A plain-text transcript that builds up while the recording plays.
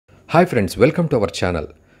Hi friends, welcome to our channel.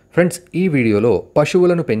 Friends, ఈ వీడియోలో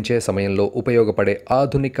పశువులను పెంచే సమయంలో ఉపయోగపడే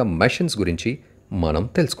ఆధునిక మెషిన్స్ గురించి మనం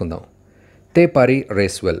తెలుసుకుందాం. తేపారి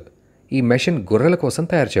రేస్వెల్ ఈ మెషిన్ గొర్రెల కోసం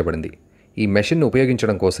తయారు చేయబడింది. ఈ మెషిన్ను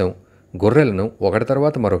ఉపయోగించడం కోసం గొర్రెలను ఒకటి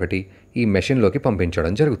తర్వాత మరొకటి ఈ మెషిన్లోకి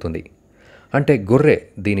పంపించడం జరుగుతుంది. అంటే గొర్రె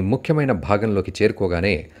దీని ముఖ్యమైన భాగంలోకి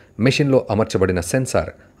చేరుకోగానే మెషిన్లో అమర్చబడిన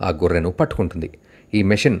సెన్సార్ ఆ గొర్రెను పట్టుకుంటుంది. ఈ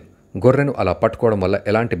మెషిన్ గొర్రెను అలా పట్టుకోవడం వల్ల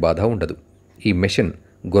ఎలాంటి బాధ ఉండదు. ఈ మెషిన్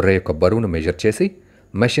గొర్రె యొక్క బరువును మెజర్ చేసి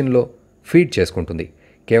మెషిన్లో ఫీడ్ చేసుకుంటుంది.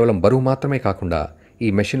 కేవలం బరువు మాత్రమే కాకుండా ఈ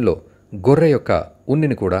మెషిన్లో గొర్రె యొక్క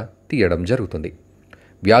ఉన్నిని కూడా తీయడం జరుగుతుంది.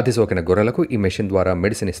 వ్యాధి సోకిన గొర్రెలకు ఈ మెషిన్ ద్వారా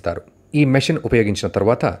మెడిసిన్ ఇస్తారు. ఈ మెషిన్ ఉపయోగించిన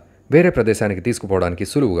తర్వాత వేరే ప్రదేశానికి తీసుకుపోవడానికి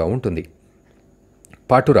సులువుగా ఉంటుంది.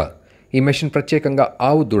 పాటురా ఈ మెషిన్ ప్రత్యేకంగా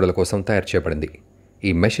ఆవు దూడల కోసం తయారు చేయబడింది.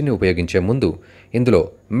 ఈ మెషిన్ని ఉపయోగించే ముందు ఇందులో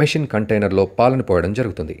మెషిన్ కంటైనర్లో పాలను పోయడం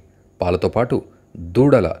జరుగుతుంది. పాలతో పాటు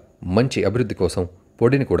దూడల మంచి అభివృద్ధి కోసం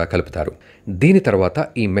పొడిని కూడా కలుపుతారు. దీని తర్వాత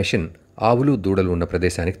ఈ మెషిన్ ఆవులు దూడలు ఉన్న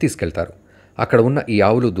ప్రదేశానికి తీసుకెళ్తారు. అక్కడ ఉన్న ఈ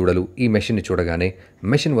ఆవులు దూడలు ఈ మెషిన్ని చూడగానే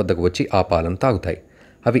మెషిన్ వద్దకు వచ్చి ఆ పాలను తాగుతాయి.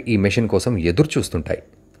 అవి ఈ మెషిన్ కోసం ఎదురు చూస్తుంటాయి.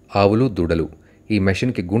 ఆవులు దూడలు ఈ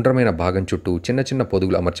మెషిన్కి గుండ్రమైన భాగం చుట్టూ చిన్న చిన్న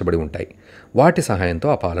పొదుగులు అమర్చబడి ఉంటాయి. వాటి సహాయంతో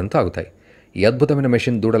ఆ పాలను తాగుతాయి. ఈ అద్భుతమైన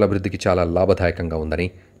మెషిన్ దూడల అభివృద్ధికి చాలా లాభదాయకంగా ఉందని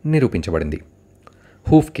నిరూపించబడింది.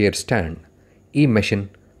 హూఫ్ కేర్ స్టాండ్ ఈ మెషిన్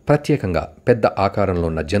ప్రత్యేకంగా పెద్ద ఆకారంలో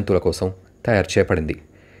ఉన్న జంతువుల కోసం తయారు చేయబడింది.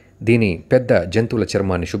 దీని పెద్ద జంతువుల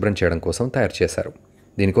చర్మాన్ని శుభ్రం చేయడం కోసం తయారు చేశారు.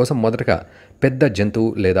 దీనికోసం మొదటగా పెద్ద జంతువు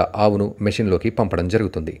లేదా ఆవును మెషిన్లోకి పంపడం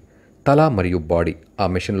జరుగుతుంది. తల మరియు బాడీ ఆ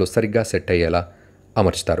మెషిన్లో సరిగ్గా సెట్ అయ్యేలా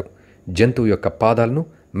అమర్చుతారు. జంతువు యొక్క పాదాలను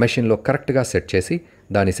మెషిన్లో కరెక్ట్గా సెట్ చేసి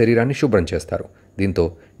దాని శరీరాన్ని శుభ్రం చేస్తారు. దీంతో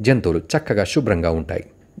జంతువులు చక్కగా శుభ్రంగా ఉంటాయి.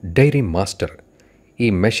 డైరీ మాస్టర్ ఈ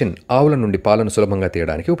మెషిన్ ఆవుల నుండి పాలను సులభంగా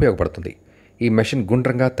తీయడానికి ఉపయోగపడుతుంది. ఈ మెషిన్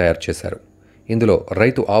గుండ్రంగా తయారు చేశారు. ఇందులో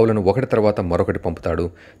రైతు ఆవులను ఒకటి తర్వాత మరొకటి పంపుతాడు.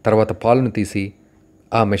 తర్వాత పాలను తీసి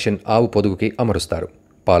ఆ మెషిన్ ఆవు పొదుగుకి అమరుస్తారు.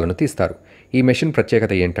 పాలను తీస్తారు. ఈ మెషిన్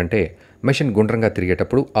ప్రత్యేకత ఏంటంటే మెషిన్ గుండ్రంగా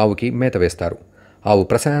తిరిగేటప్పుడు ఆవుకి మేత వేస్తారు. ఆవు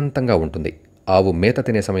ప్రశాంతంగా ఉంటుంది. ఆవు మేత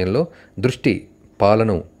తినే సమయంలో దృష్టి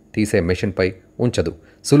పాలను తీసే మెషిన్పై ఉంచదు.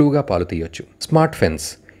 సులువుగా పాలు తీయొచ్చు. స్మార్ట్ ఫెన్స్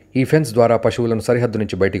ఈ ఫెన్స్ ద్వారా పశువులను సరిహద్దు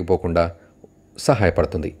నుంచి బయటికి పోకుండా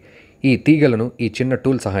సహాయపడుతుంది. ఈ తీగలను ఈ చిన్న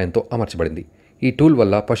టూల్ సహాయంతో అమర్చబడింది. ఈ టూల్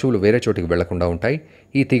వల్ల పశువులు వేరే చోటికి వెళ్లకుండా ఉంటాయి.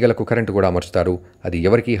 ఈ తీగలకు కరెంటు కూడా అమర్చుతారు. అది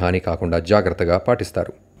ఎవరికీ హాని కాకుండా జాగ్రత్తగా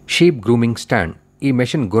పాటిస్తారు. షీప్ గ్రూమింగ్ స్టాండ్ ఈ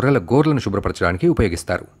మెషిన్ గొర్రెల గోర్లను శుభ్రపరచడానికి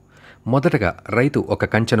ఉపయోగిస్తారు. మొదటగా రైతు ఒక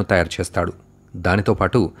కంచెను తయారు చేస్తాడు. దానితో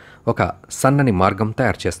పాటు ఒక సన్నని మార్గం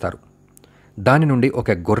తయారు చేస్తారు. దాని నుండి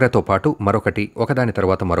ఒక గొర్రెతో పాటు మరొకటి ఒకదాని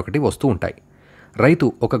తర్వాత మరొకటి వస్తూ ఉంటాయి. రైతు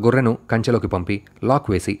ఒక గొర్రెను కంచెలోకి పంపి లాక్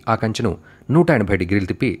వేసి ఆ కంచెను 180 డిగ్రీలు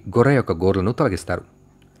తిప్పి గొర్రె యొక్క గోర్లను తొలగిస్తారు.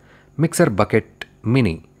 మిక్సర్ బకెట్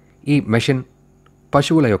మినీ ఈ మెషిన్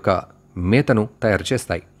పశువుల యొక్క మేతను తయారు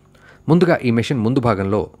చేస్తాయి. ముందుగా ఈ మెషిన్ ముందు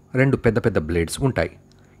భాగంలో 2 పెద్ద పెద్ద బ్లేడ్స్ ఉంటాయి.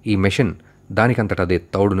 ఈ మెషిన్ దానికంతటదే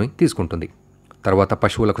తౌడుని తీసుకుంటుంది. తర్వాత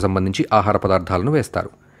పశువులకు సంబంధించి ఆహార పదార్థాలను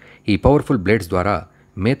వేస్తారు. ఈ పవర్ఫుల్ బ్లేడ్స్ ద్వారా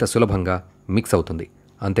మేత సులభంగా మిక్స్ అవుతుంది.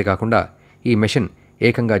 అంతేకాకుండా ఈ మెషిన్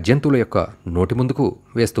ఏకంగా జంతువుల యొక్క నోటి ముందుకు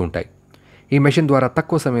వేస్తూ ఉంటాయి. ఈ మెషిన్ ద్వారా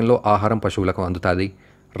తక్కువ సమయంలో ఆహారం పశువులకు అందుతుంది.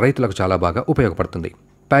 రైతులకు చాలా బాగా ఉపయోగపడుతుంది.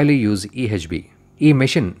 పైలీ యూజ్ ఈహెచ్బి ఈ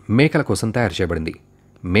మెషిన్ మేకల కోసం తయారు చేయబడింది.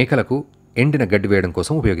 మేకలకు ఎండిన గడ్డి వేయడం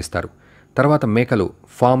కోసం ఉపయోగిస్తారు. తర్వాత మేకలు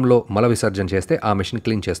ఫామ్లో మల విసర్జన చేస్తే ఆ మెషిన్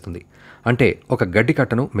క్లీన్ చేస్తుంది. అంటే ఒక గడ్డి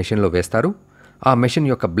కట్టను మెషిన్లో వేస్తారు. ఆ మెషిన్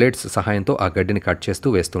యొక్క బ్లేడ్స్ సహాయంతో ఆ గడ్డిని కట్ చేస్తూ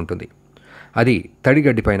వేస్తూ ఉంటుంది. అది తడి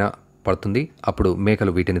గడ్డి పైన పడుతుంది. అప్పుడు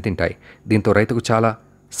మేకలు వీటిని తింటాయి. దీంతో రైతుకు చాలా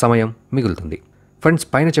సమయం మిగులుతుంది. ఫ్రెండ్స్,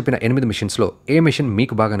 పైన చెప్పిన 8 మెషిన్స్లో ఏ మెషిన్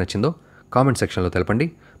మీకు బాగా నచ్చిందో కామెంట్ సెక్షన్లో తెలపండి.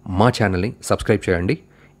 మా ఛానల్ని సబ్స్క్రైబ్ చేయండి.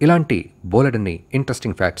 ఇలాంటి బోలెడన్ని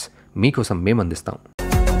ఇంట్రెస్టింగ్ ఫ్యాక్ట్స్ మీకోసం మేము అందిస్తాం.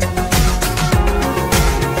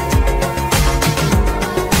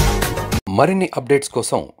 మరిన్ని అప్డేట్స్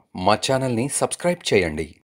కోసం మా ఛానల్ని సబ్స్క్రైబ్ చేయండి.